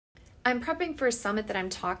I'm prepping for a summit that I'm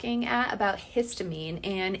talking at about histamine,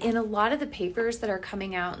 and in a lot of the papers that are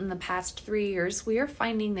coming out in the past 3 years, we are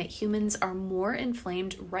finding that humans are more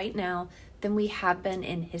inflamed right now than we have been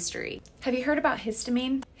in history. Have you heard about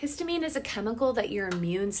histamine? Histamine is a chemical that your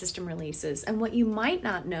immune system releases, and what you might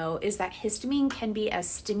not know is that histamine can be as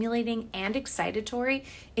stimulating and excitatory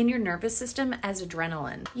in your nervous system as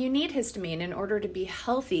adrenaline. You need histamine in order to be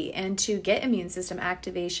healthy and to get immune system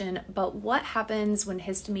activation, but what happens when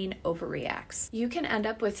histamine overreacts? You can end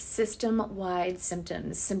up with system-wide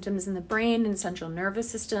symptoms in the brain and central nervous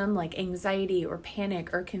system like anxiety or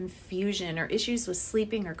panic or confusion or issues with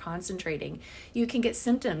sleeping or concentrating. You can get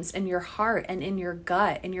symptoms in your heart and in your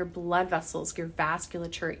gut, in your blood vessels, your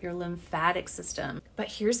vasculature, your lymphatic system. But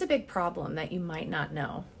here's a big problem that you might not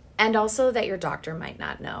know, and also that your doctor might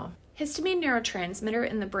not know. Histamine neurotransmitter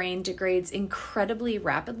in the brain degrades incredibly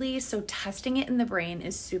rapidly, so testing it in the brain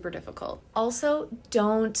is super difficult. Also,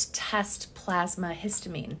 don't test plasma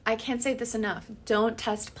histamine. I can't say this enough. Don't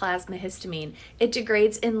test plasma histamine. It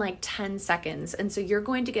degrades in like 10 seconds, and so you're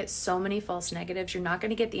going to get so many false negatives, you're not going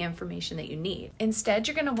to get the information that you need. Instead,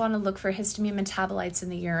 you're going to want to look for histamine metabolites in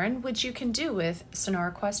the urine, which you can do with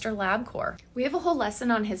SonarQuest or LabCorp. We have a whole lesson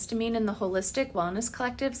on histamine in the Holistic Wellness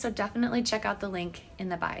Collective, so definitely check out the link in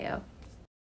the bio.